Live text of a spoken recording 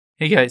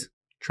Hey guys,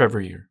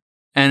 Trevor here.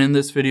 And in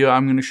this video,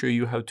 I'm going to show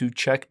you how to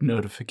check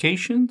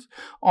notifications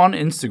on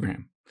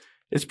Instagram.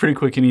 It's pretty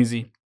quick and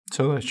easy,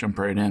 so let's jump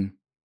right in.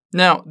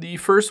 Now, the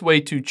first way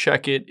to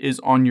check it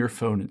is on your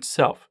phone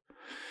itself.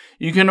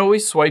 You can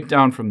always swipe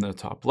down from the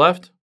top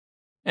left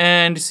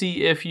and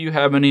see if you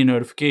have any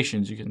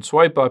notifications. You can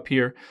swipe up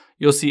here.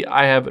 You'll see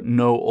I have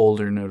no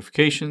older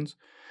notifications.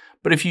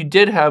 But if you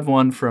did have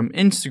one from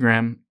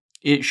Instagram,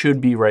 it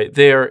should be right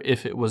there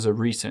if it was a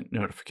recent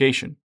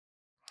notification.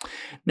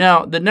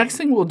 Now, the next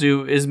thing we'll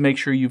do is make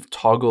sure you've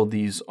toggled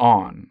these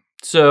on.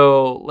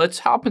 So let's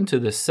hop into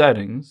the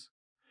settings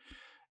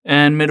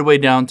and midway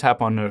down,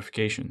 tap on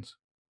notifications.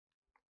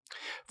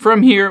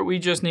 From here, we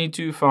just need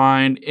to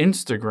find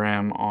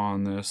Instagram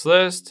on this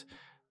list.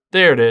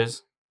 There it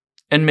is.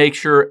 And make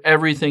sure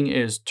everything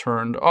is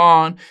turned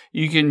on.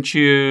 You can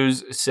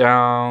choose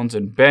sounds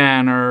and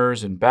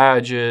banners and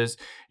badges.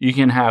 You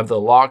can have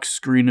the lock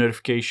screen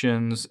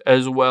notifications,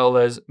 as well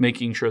as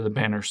making sure the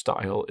banner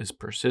style is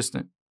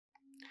persistent.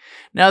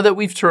 Now that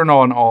we've turned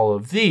on all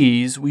of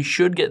these, we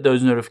should get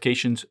those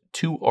notifications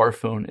to our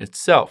phone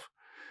itself.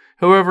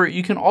 However,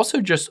 you can also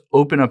just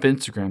open up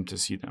Instagram to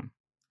see them.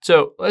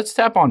 So let's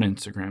tap on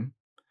Instagram,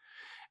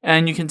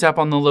 and you can tap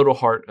on the little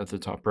heart at the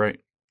top right.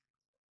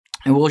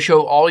 It will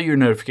show all your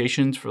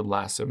notifications for the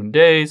last 7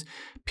 days,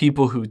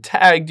 people who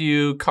tagged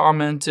you,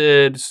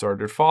 commented,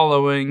 started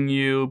following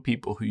you,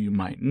 people who you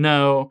might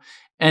know,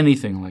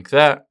 anything like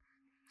that.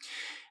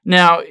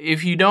 Now,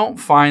 if you don't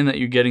find that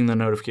you're getting the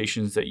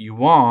notifications that you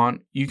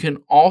want, you can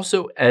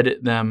also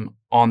edit them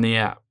on the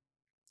app.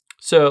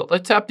 So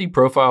let's tap the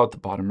profile at the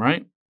bottom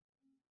right,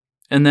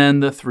 and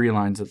then the 3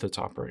 lines at the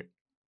top right.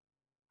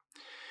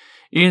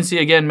 You can see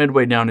again,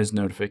 midway down is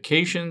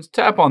notifications.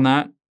 Tap on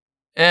that.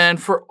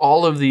 And for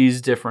all of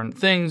these different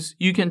things,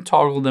 you can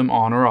toggle them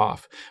on or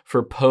off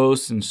for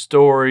posts and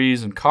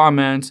stories and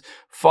comments,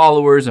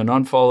 followers and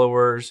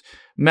unfollowers,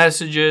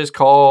 messages,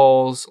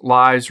 calls,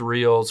 lives,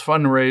 reels,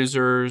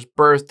 fundraisers,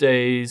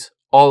 birthdays,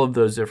 all of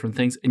those different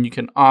things. And you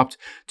can opt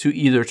to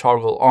either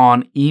toggle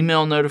on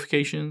email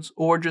notifications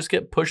or just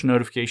get push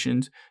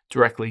notifications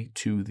directly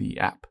to the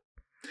app.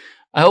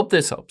 I hope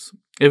this helps.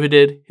 If it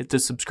did, hit the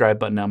subscribe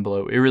button down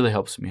below. It really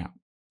helps me out.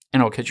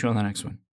 And I'll catch you on the next one.